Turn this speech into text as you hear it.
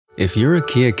If you're a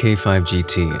Kia K5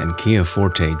 GT and Kia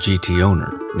Forte GT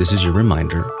owner, this is your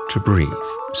reminder to breathe.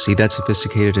 See that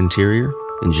sophisticated interior?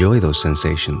 Enjoy those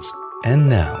sensations. And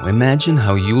now, imagine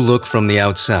how you look from the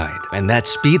outside and that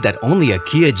speed that only a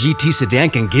Kia GT sedan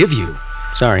can give you.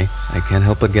 Sorry, I can't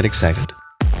help but get excited.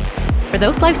 For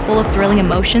those lives full of thrilling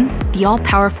emotions, the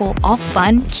all-powerful,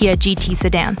 all-fun Kia GT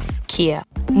sedans. Kia,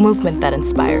 movement that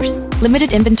inspires.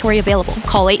 Limited inventory available.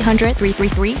 Call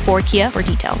 800-333-4KIA for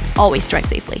details. Always drive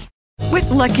safely. With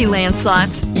Lucky Land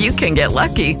Slots, you can get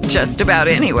lucky just about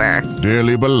anywhere.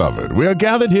 Dearly beloved, we are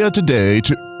gathered here today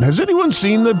to... Has anyone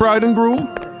seen the bride and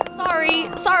groom?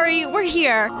 Sorry, we're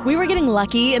here. We were getting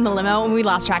lucky in the limo and we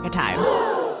lost track of time.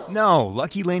 No,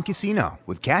 Lucky Land Casino,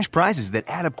 with cash prizes that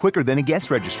add up quicker than a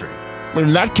guest registry.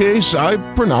 In that case, I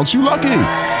pronounce you lucky.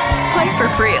 Play for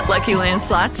free at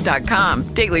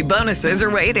LuckyLandSlots.com. Daily bonuses are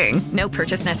waiting. No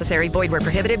purchase necessary. Void where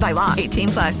prohibited by law.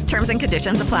 18+. Terms and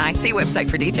conditions apply. See website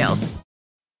for details.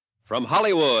 From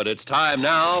Hollywood, it's time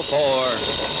now for...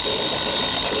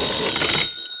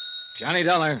 Johnny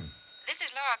Dollar. This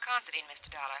is Laura Considine, Mr.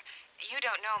 Dollar. You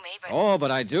don't know me, but... Oh,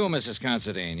 but I do, Mrs.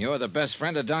 Considine. You're the best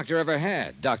friend a doctor ever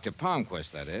had. Dr.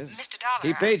 Palmquist, that is. Mr. Dollar...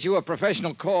 He paid you a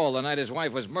professional call the night his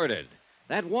wife was murdered.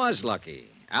 That was lucky.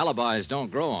 Alibis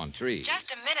don't grow on trees.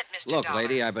 Just a minute, Mr. Look, Dollar.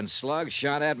 lady, I've been slugged,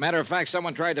 shot at. Matter of fact,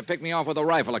 someone tried to pick me off with a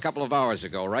rifle a couple of hours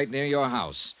ago, right near your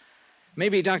house.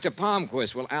 Maybe Dr.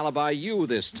 Palmquist will alibi you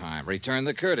this time. Return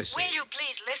the courtesy. Will you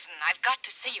please listen? I've got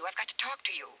to see you. I've got to talk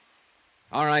to you.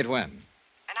 All right, when?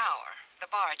 An hour. The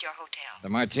bar at your hotel. The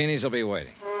martinis will be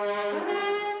waiting.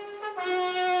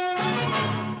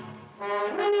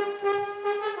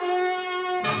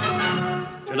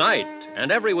 Tonight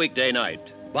and every weekday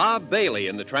night, Bob Bailey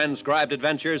in the transcribed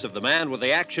adventures of the man with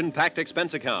the action-packed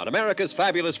expense account, America's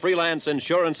fabulous freelance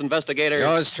insurance investigator.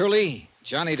 Yours truly,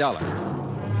 Johnny Dollar.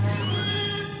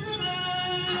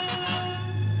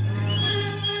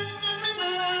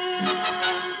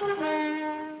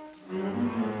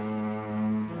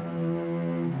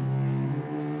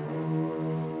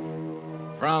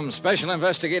 From Special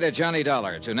Investigator Johnny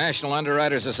Dollar to National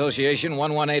Underwriters Association,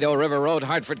 1180 River Road,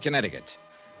 Hartford, Connecticut.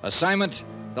 Assignment,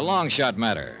 the long shot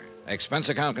matter. Expense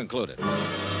account concluded.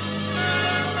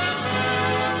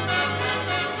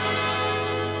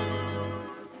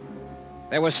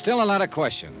 There was still a lot of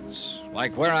questions,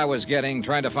 like where I was getting,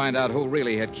 trying to find out who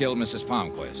really had killed Mrs.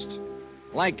 Palmquist.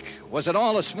 Like, was it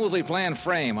all a smoothly planned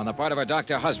frame on the part of her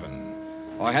doctor husband?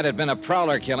 Or had it been a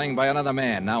prowler killing by another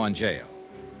man now in jail?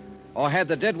 Or had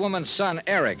the dead woman's son,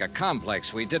 Eric, a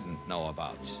complex we didn't know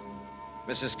about?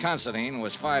 Mrs. Considine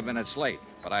was 5 minutes late,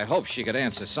 but I hoped she could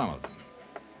answer some of them.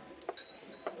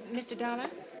 Mr. Dollar?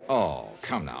 Oh,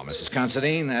 come now, Mrs.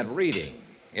 Considine, that reading.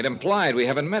 It implied we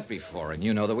haven't met before, and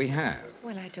you know that we have.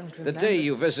 Well, I don't remember. The day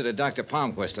you visited Dr.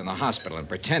 Palmquist in the hospital and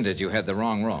pretended you had the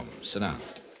wrong room. Sit down.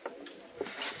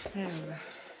 Oh,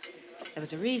 there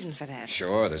was a reason for that.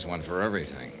 Sure, there's one for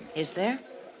everything. Is there?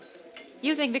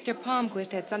 You think Victor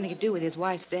Palmquist had something to do with his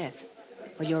wife's death?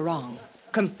 Well, you're wrong.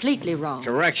 Completely wrong.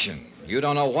 Correction. You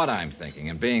don't know what I'm thinking,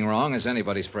 and being wrong is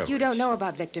anybody's privilege. You don't know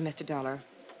about Victor, Mr. Dollar.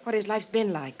 What his life's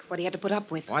been like, what he had to put up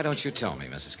with. Why don't you tell me,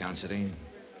 Mrs. Considine?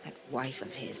 That wife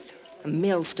of his. A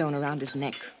millstone around his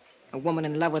neck. A woman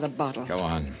in love with a bottle. Go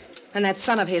on. And that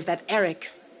son of his, that Eric.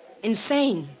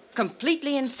 Insane.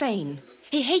 Completely insane.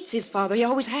 He hates his father. He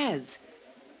always has.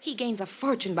 He gains a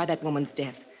fortune by that woman's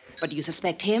death. But do you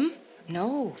suspect him?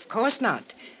 No, of course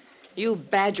not. You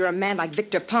badger a man like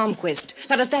Victor Palmquist.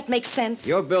 Now, does that make sense?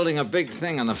 You're building a big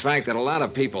thing on the fact that a lot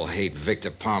of people hate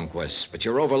Victor Palmquist, but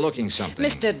you're overlooking something.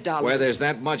 Mr. Dollar. Where there's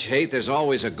that much hate, there's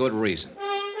always a good reason.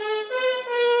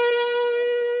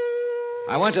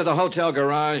 I went to the hotel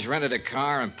garage, rented a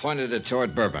car, and pointed it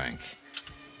toward Burbank.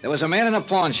 There was a man in a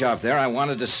pawn shop there I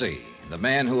wanted to see. The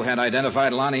man who had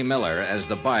identified Lonnie Miller as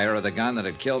the buyer of the gun that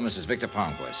had killed Mrs. Victor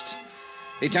Palmquist.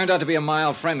 He turned out to be a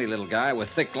mild, friendly little guy with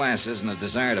thick glasses and a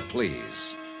desire to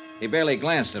please. He barely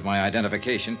glanced at my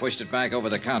identification, pushed it back over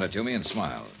the counter to me, and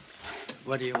smiled.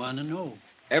 What do you want to know?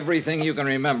 Everything you can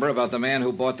remember about the man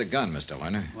who bought the gun, Mr.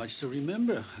 Lerner. What's to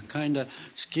remember? A kind of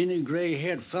skinny,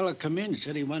 gray-haired fella come in,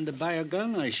 said he wanted to buy a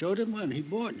gun. I showed him one. He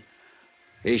bought.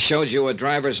 He showed you a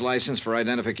driver's license for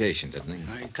identification, didn't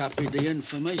he? I copied the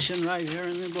information right here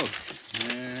in the book.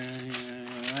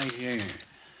 Right here.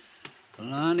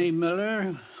 Lonnie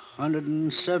Miller,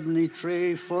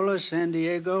 173, Fuller, San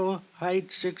Diego,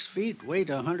 height 6 feet, weight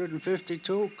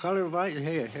 152, color white.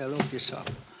 Here, look this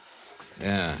up.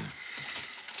 Yeah.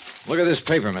 Look at this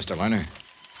paper, Mr. Lerner.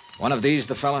 One of these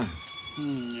the fella? Let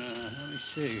me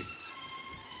see.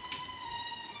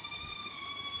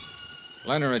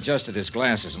 Lerner adjusted his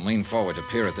glasses and leaned forward to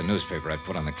peer at the newspaper I'd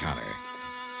put on the counter.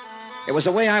 It was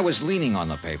the way I was leaning on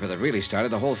the paper that really started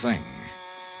the whole thing.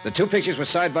 The two pictures were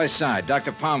side by side,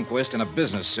 Dr. Palmquist in a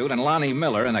business suit and Lonnie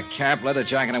Miller in a cap, leather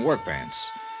jacket, and work pants.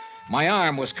 My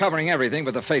arm was covering everything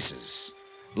but the faces.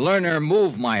 Lerner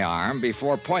moved my arm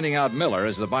before pointing out Miller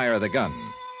as the buyer of the gun.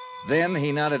 Then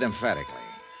he nodded emphatically.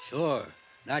 Sure.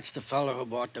 That's the fellow who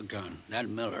bought the gun, that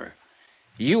Miller.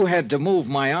 You had to move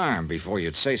my arm before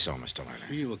you'd say so, Mr. Lerner.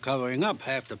 You were covering up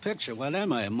half the picture. What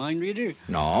am I, a mind reader?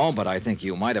 No, but I think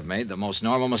you might have made the most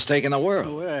normal mistake in the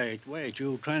world. Wait.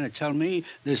 You trying to tell me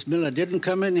this Miller didn't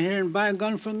come in here and buy a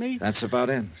gun from me? That's about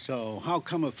it. So how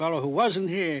come a fellow who wasn't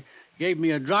here gave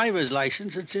me a driver's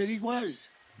license and said he was?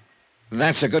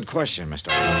 That's a good question, Mr.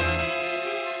 Lerner.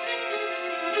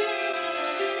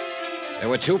 There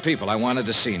were two people I wanted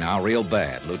to see now real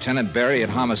bad. Lieutenant Berry at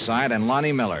Homicide and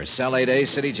Lonnie Miller, Cell 8A,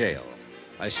 City Jail.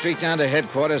 I streaked down to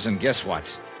headquarters, and guess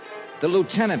what? The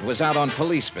lieutenant was out on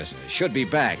police business. Should be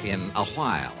back in a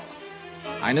while.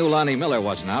 I knew Lonnie Miller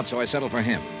wasn't out, so I settled for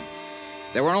him.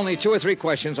 There were only 2 or 3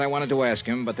 questions I wanted to ask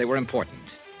him, but they were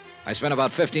important. I spent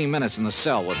about 15 minutes in the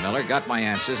cell with Miller, got my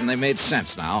answers, and they made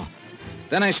sense now.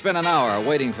 Then I spent an hour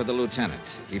waiting for the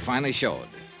lieutenant. He finally showed.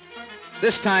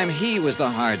 This time, he was the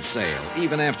hard sale,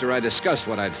 even after I discussed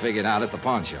what I'd figured out at the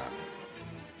pawn shop.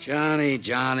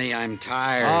 Johnny, I'm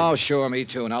tired. Oh, sure, me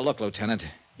too. Now, look, Lieutenant,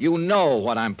 you know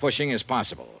what I'm pushing is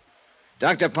possible.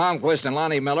 Dr. Palmquist and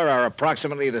Lonnie Miller are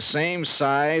approximately the same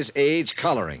size, age,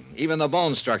 coloring. Even the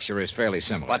bone structure is fairly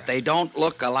similar. But they don't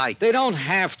look alike. They don't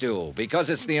have to,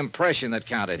 because it's the impression that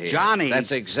counted here. Johnny.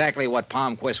 That's exactly what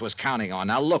Palmquist was counting on.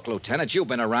 Now, look, Lieutenant, you've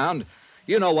been around.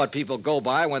 You know what people go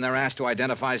by when they're asked to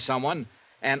identify someone.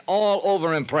 An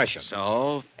all-over impression.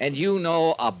 So? And you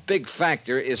know a big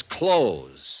factor is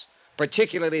clothes,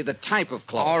 particularly the type of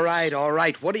clothes. All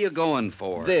right. What are you going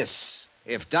for? This.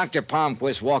 If Dr.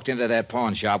 Palmquist walked into that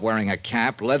pawn shop wearing a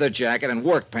cap, leather jacket, and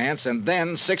work pants, and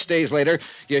then, 6 days later,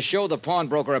 you show the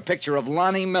pawnbroker a picture of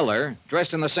Lonnie Miller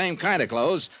dressed in the same kind of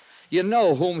clothes, you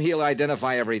know whom he'll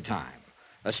identify every time.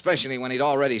 Especially when he'd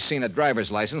already seen a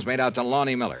driver's license made out to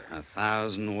Lonnie Miller.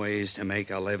 1,000 ways to make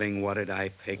a living. What did I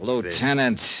pick?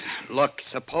 Lieutenant. This? Look,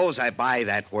 suppose I buy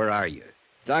that. Where are you?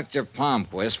 Dr.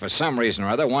 Palmquist, for some reason or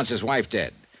other, wants his wife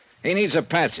dead. He needs a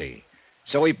patsy.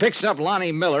 So he picks up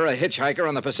Lonnie Miller, a hitchhiker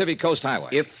on the Pacific Coast Highway.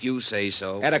 If you say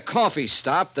so. At a coffee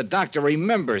stop, the doctor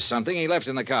remembers something he left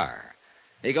in the car.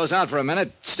 He goes out for a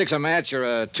minute, sticks a match or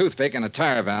a toothpick in a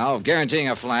tire valve, guaranteeing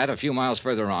a flat a few miles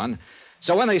further on.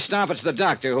 So when they stop, it's the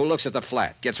doctor who looks at the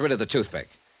flat, gets rid of the toothpick.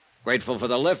 Grateful for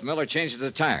the lift, Miller changes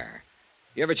the tire.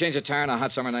 You ever change a tire on a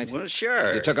hot summer night? Well,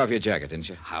 sure. You took off your jacket, didn't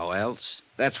you? How else?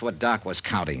 That's what Doc was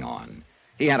counting on.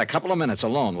 He had a couple of minutes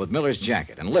alone with Miller's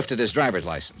jacket and lifted his driver's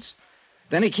license.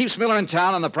 Then he keeps Miller in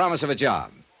town on the promise of a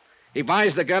job. He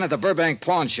buys the gun at the Burbank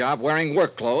pawn shop wearing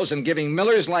work clothes and giving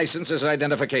Miller's license as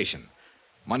identification.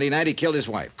 Monday night, he killed his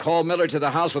wife, called Miller to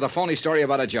the house with a phony story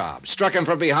about a job, struck him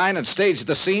from behind, and staged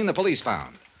the scene the police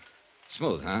found.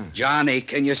 Smooth, huh? Johnny,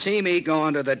 can you see me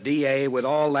going to the DA with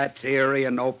all that theory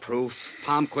and no proof?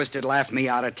 Palmquist would laugh me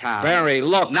out of town. Barry,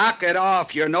 look. Knock it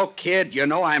off. You're no kid. You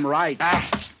know I'm right.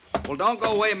 Well, don't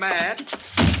go away mad.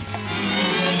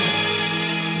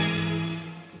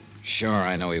 Sure,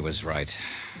 I know he was right.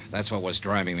 That's what was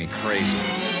driving me crazy.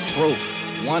 Proof.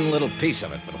 One little piece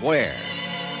of it, but where?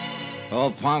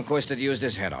 Old Palmquist had used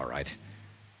his head, all right.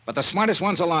 But the smartest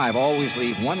ones alive always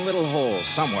leave one little hole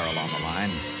somewhere along the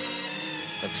line.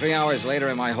 But 3 hours later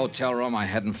in my hotel room, I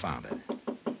hadn't found it.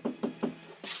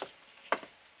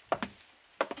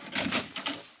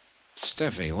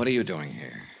 Steffi, what are you doing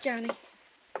here? Johnny,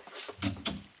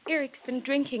 Eric's been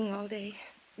drinking all day,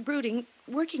 brooding,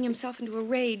 working himself into a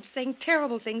rage, saying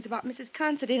terrible things about Mrs.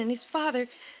 Considine and his father,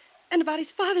 and about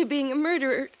his father being a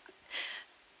murderer.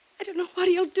 I don't know what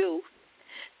he'll do.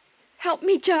 Help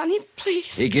me, Johnny,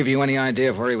 please. He give you any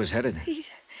idea of where he was headed? He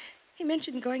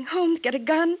mentioned going home to get a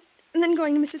gun and then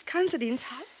going to Mrs. Considine's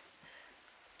house.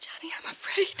 Johnny, I'm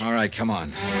afraid. All right, come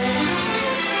on.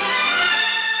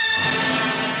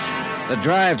 The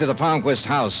drive to the Palmquist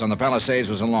house on the Palisades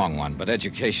was a long one, but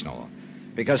educational.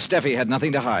 Because Steffi had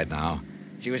nothing to hide now.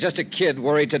 She was just a kid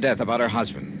worried to death about her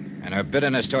husband, and her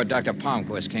bitterness toward Dr.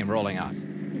 Palmquist came rolling out.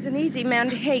 He's an easy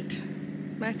man to hate,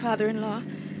 my father-in-law.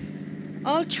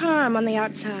 All charm on the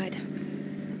outside.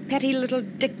 Petty little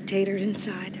dictator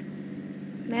inside.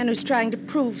 Man who's trying to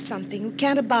prove something, who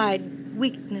can't abide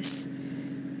weakness.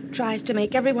 Tries to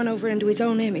make everyone over into his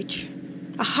own image.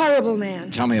 A horrible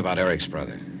man. Tell me about Eric's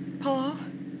brother. Paul.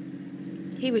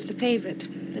 He was the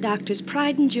favorite, the doctor's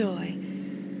pride and joy.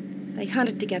 They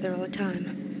hunted together all the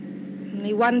time.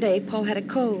 Only one day, Paul had a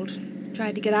cold.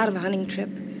 Tried to get out of a hunting trip.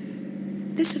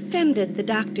 This offended the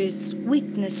doctor's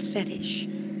weakness fetish.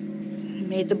 It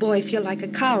made the boy feel like a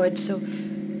coward, so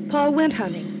Paul went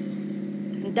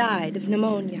hunting and died of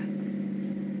pneumonia.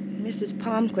 Mrs.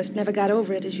 Palmquist never got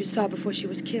over it, as you saw before she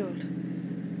was killed.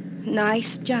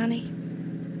 Nice, Johnny?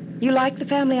 You like the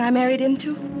family I married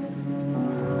into?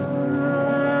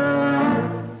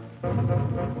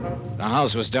 The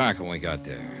house was dark when we got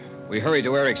there. We hurried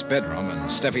to Eric's bedroom, and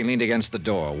Steffi leaned against the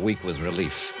door, weak with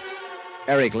relief.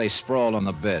 Eric lay sprawled on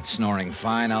the bed, snoring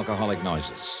fine alcoholic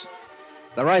noises.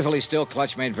 The rifle he still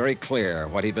clutched made very clear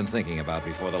what he'd been thinking about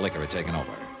before the liquor had taken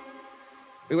over.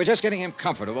 We were just getting him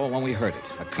comfortable when we heard it.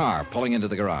 A car pulling into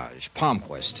the garage.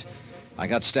 Palmquist. I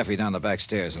got Steffi down the back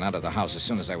stairs and out of the house as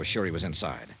soon as I was sure he was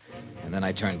inside. And then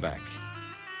I turned back.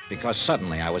 Because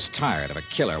suddenly I was tired of a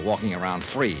killer walking around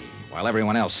free while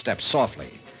everyone else stepped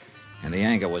softly. And the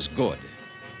anger was good,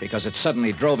 because it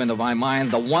suddenly drove into my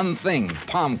mind the one thing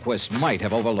Palmquist might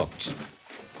have overlooked.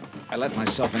 I let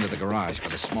myself into the garage by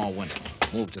the small window,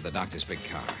 moved to the doctor's big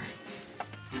car.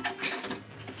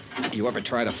 You ever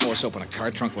try to force open a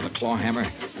car trunk with a claw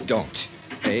hammer? Don't.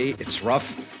 A, it's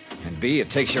rough, and B,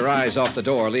 it takes your eyes off the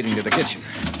door leading to the kitchen.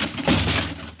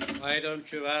 Why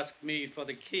don't you ask me for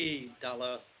the key,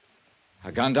 Dollar?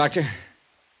 A gun, Doctor?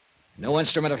 No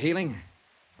instrument of healing?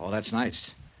 Oh, that's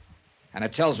nice. And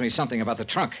it tells me something about the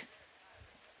trunk.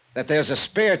 That there's a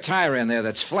spare tire in there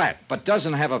that's flat, but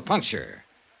doesn't have a puncture.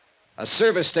 A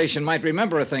service station might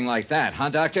remember a thing like that, huh,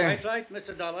 Doctor? Right,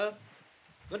 Mr. Dollar.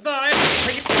 Goodbye.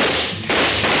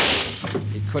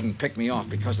 He couldn't pick me off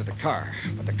because of the car,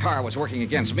 but the car was working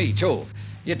against me, too.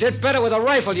 You did better with a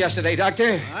rifle yesterday,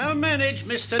 Doctor. I'll manage,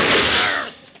 Mr.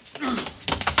 Dollar.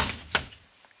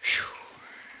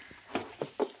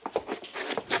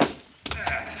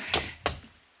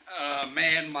 A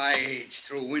man my age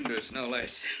through windows, no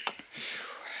less.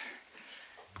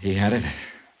 He had it?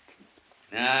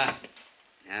 Nah,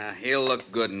 he'll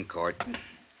look good in court.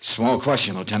 Small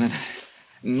question, Lieutenant.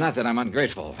 Not that I'm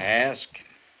ungrateful. Ask.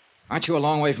 Aren't you a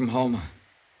long way from home?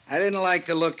 I didn't like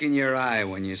the look in your eye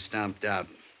when you stomped out.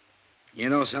 You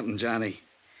know something, Johnny?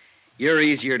 You're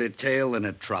easier to tail than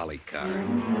a trolley car.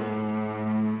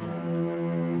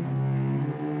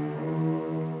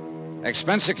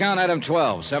 Expense account, item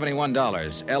 12,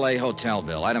 $71. L.A. hotel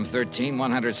bill. Item 13,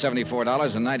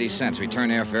 $174.90. Return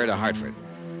airfare to Hartford.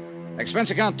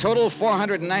 Expense account total,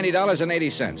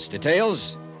 $490.80.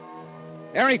 Details?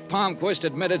 Eric Palmquist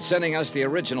admitted sending us the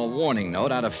original warning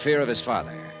note out of fear of his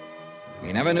father.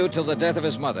 He never knew till the death of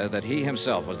his mother that he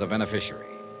himself was the beneficiary.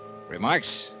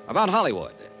 Remarks about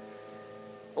Hollywood.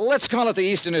 Let's call it the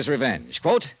Easterner's Revenge.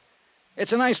 Quote,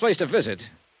 it's a nice place to visit,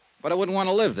 but I wouldn't want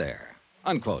to live there.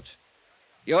 Unquote.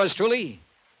 Yours truly,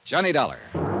 Johnny Dollar.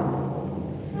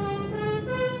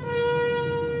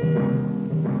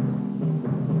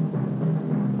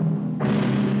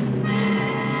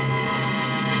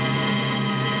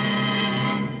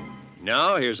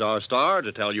 Now, here's our star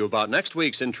to tell you about next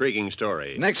week's intriguing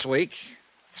story. Next week,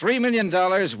 $3 million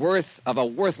worth of a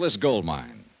worthless gold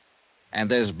mine. And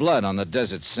there's blood on the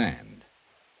desert sand.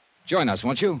 Join us,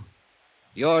 won't you?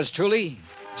 Yours truly,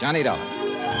 Johnny Dollar.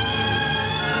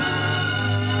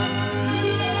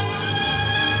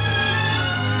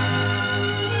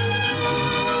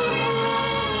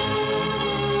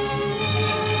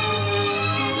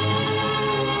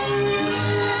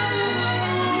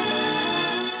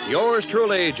 Yours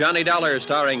truly, Johnny Dollar,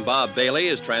 starring Bob Bailey,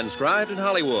 is transcribed in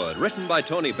Hollywood. Written by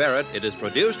Tony Barrett, it is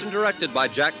produced and directed by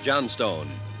Jack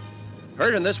Johnstone.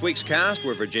 Heard in this week's cast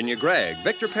were Virginia Gregg,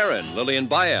 Victor Perrin, Lillian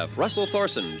Baeff, Russell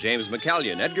Thorson, James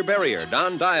McCallion, Edgar Barrier,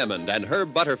 Don Diamond, and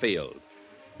Herb Butterfield.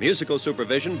 Musical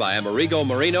supervision by Amerigo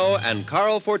Marino and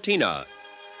Carl Fortina.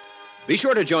 Be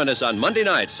sure to join us on Monday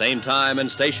night, same time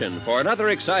and station, for another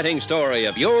exciting story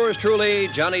of yours truly,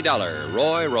 Johnny Dollar.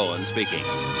 Roy Rowan speaking.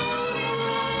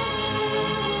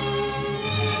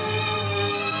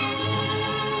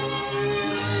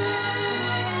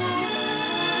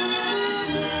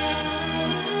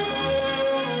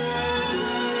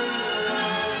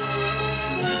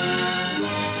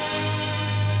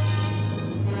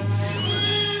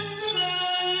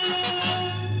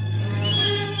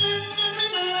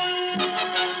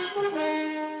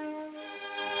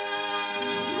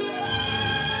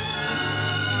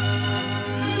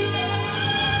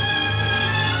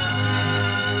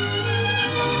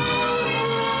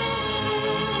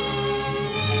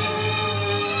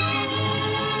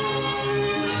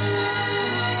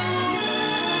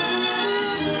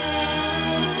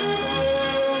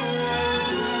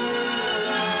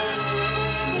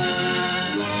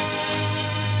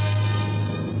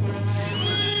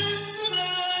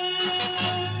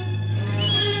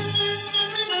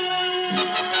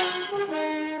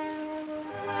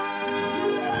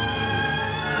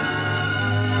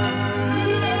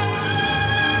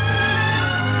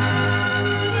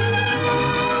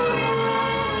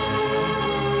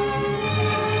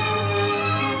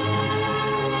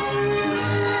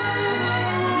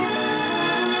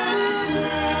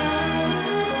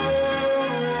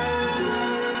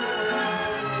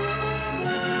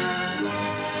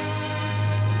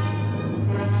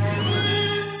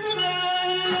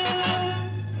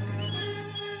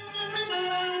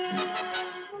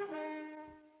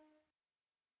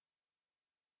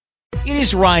 It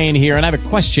is Ryan here, and I have a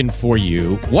question for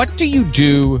you. What do you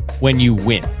do when you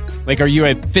win? Like, are you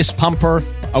a fist pumper,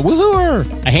 a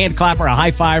woohooer, a hand clapper, a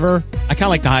high fiver? I kind of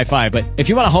like the high five, but if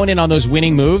you want to hone in on those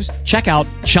winning moves, check out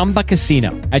Chumba Casino.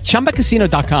 At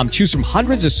ChumbaCasino.com, choose from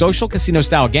hundreds of social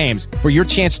casino-style games for your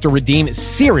chance to redeem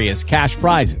serious cash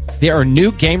prizes. There are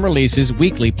new game releases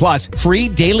weekly, plus free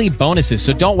daily bonuses.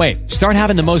 So don't wait. Start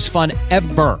having the most fun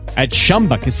ever at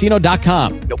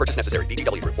ChumbaCasino.com. No purchase necessary.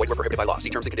 VGW Group. Void where prohibited by law. See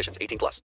terms and conditions. 18+.